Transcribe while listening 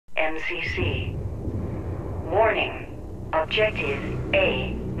MCC. Warning. Objective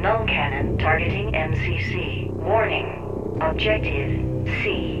A. Null cannon targeting MCC. Warning. Objective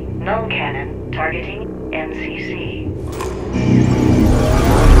C. Null cannon targeting MCC.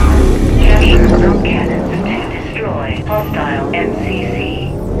 Capture null cannons to destroy hostile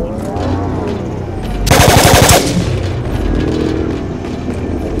MCC.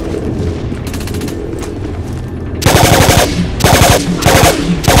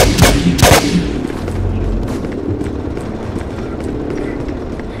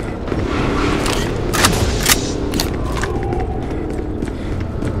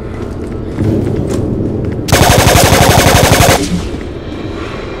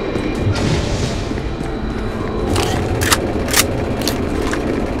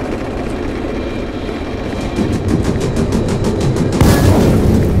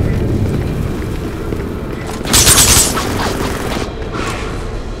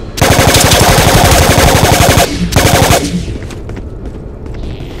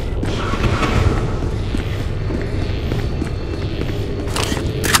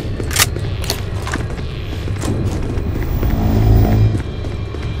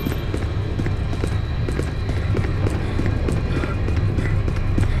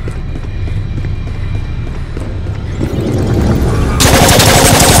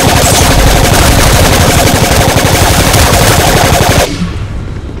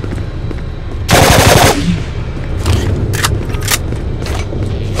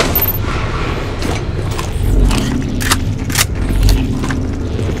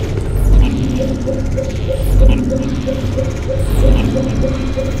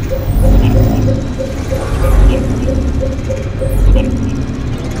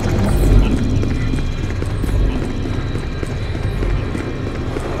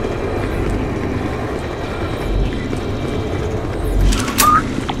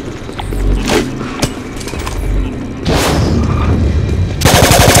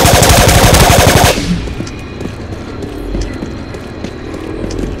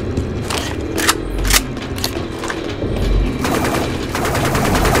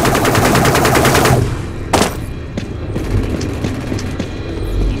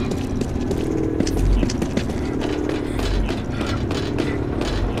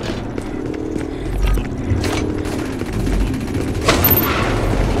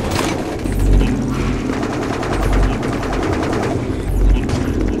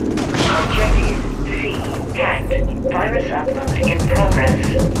 Virus upload in progress.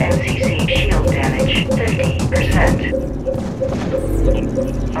 MCC shield damage 50%.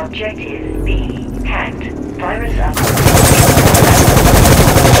 Objective B hacked. Virus upload in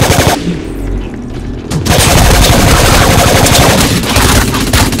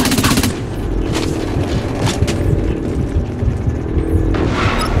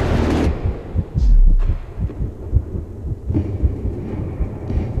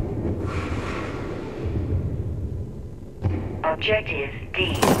Objective D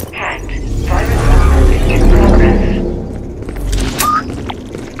hacked. Virus upload in progress.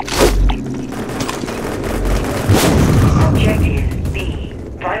 Objective B.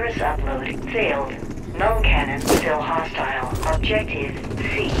 Virus upload failed. Null cannon still hostile. Objective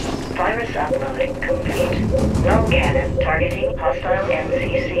C. Virus upload complete. Null cannon targeting hostile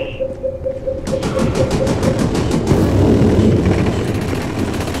MCC.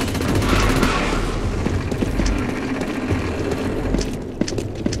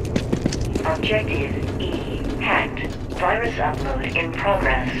 Objective E hacked. Virus upload in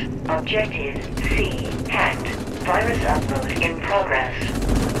progress. Objective C hacked. Virus upload in progress.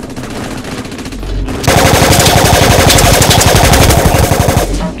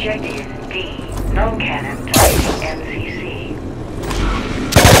 Objective D. Null cannon targeting MCC.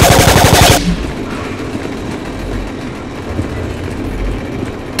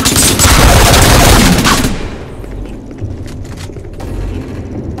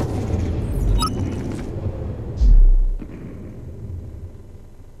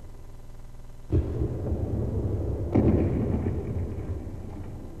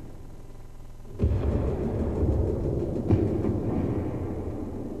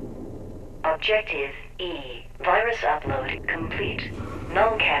 Objective E. Virus upload complete.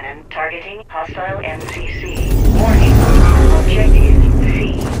 Null cannon targeting hostile MCC. Warning. Objective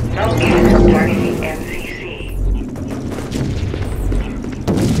C. Null cannon targeting MCC.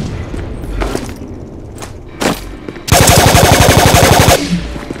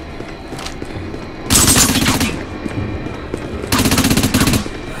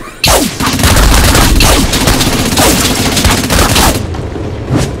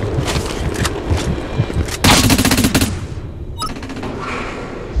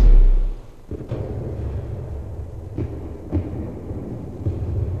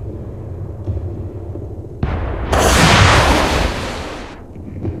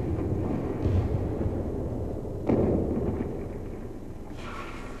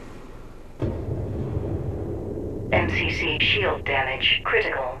 MCC shield damage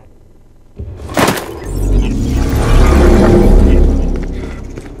critical.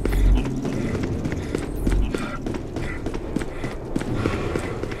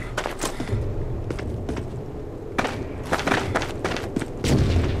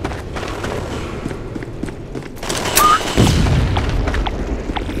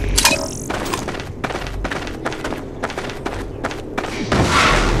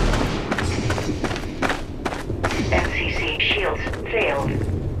 MCC shields failed.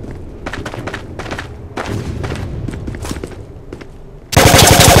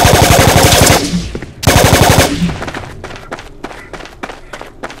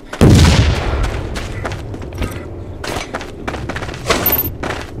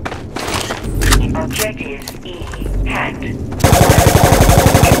 Objective E hacked.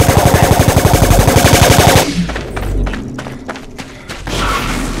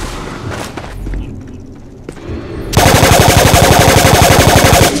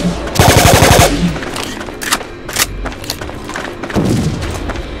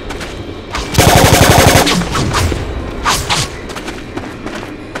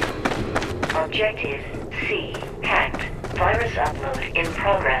 Objective C hacked. Virus upload in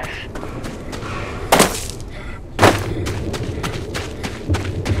progress.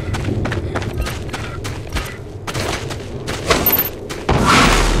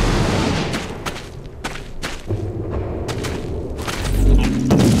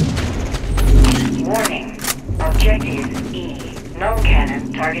 Warning. Objective E. Null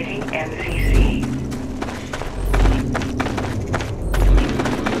cannon targeting MCC.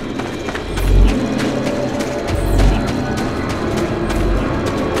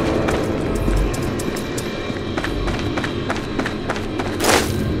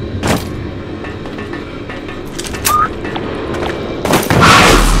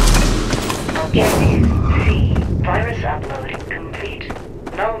 Objective C. Virus upload complete.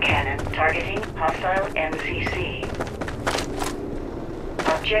 Null cannon targeting hostile MCC.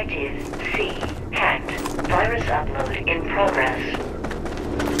 Objective C. Hacked. Virus upload in progress.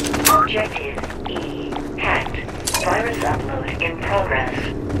 Objective E. Hacked. Virus upload in progress.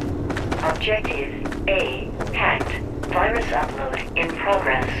 Objective A. Hacked. Virus upload in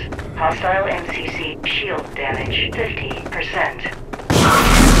progress. Hostile MCC shield damage 50%.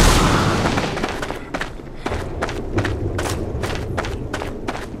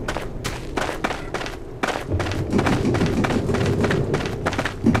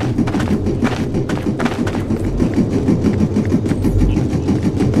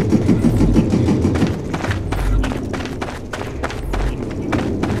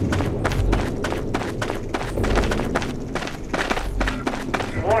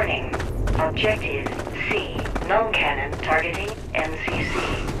 Warning. Objective C. Null cannon targeting MCC.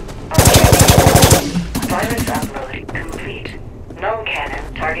 Objective virus upload complete. Null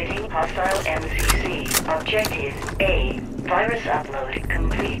cannon targeting hostile MCC. Objective A. Virus upload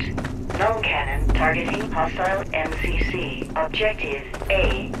complete. Null cannon targeting hostile MCC. Objective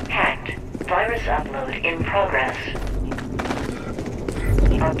A. Hacked. Virus upload in progress.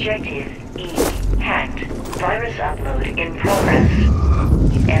 Objective E. Hacked. Virus upload in progress.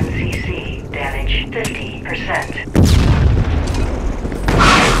 MCC damage 50%.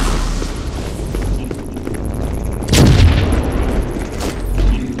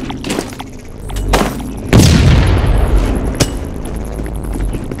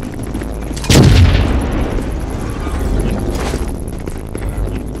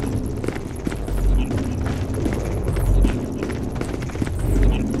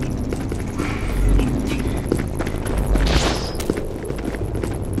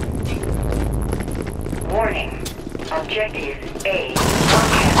 Warning. Objective A.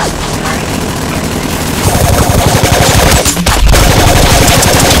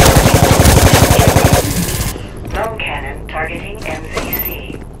 Null cannon targeting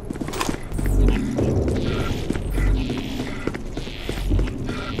MCC.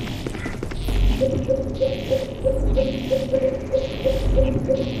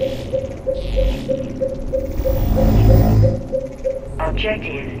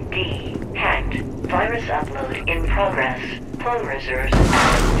 Objective D. Hacked. Virus upload in progress. Phone reserves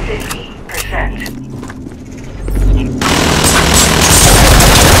at 50%.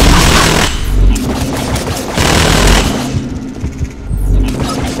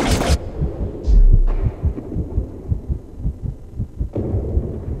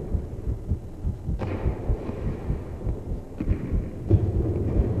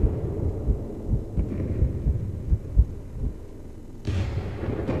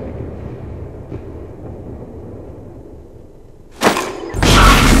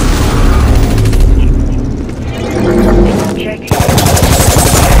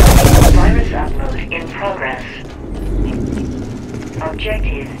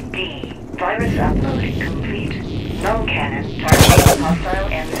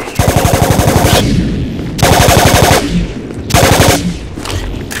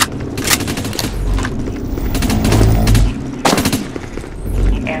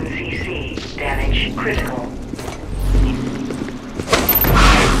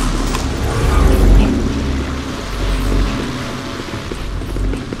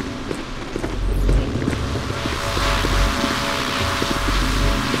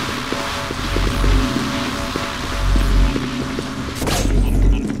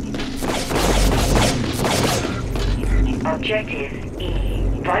 Objective E.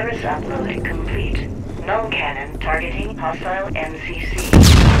 Virus upload complete. Null cannon targeting hostile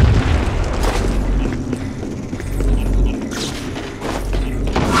MCC.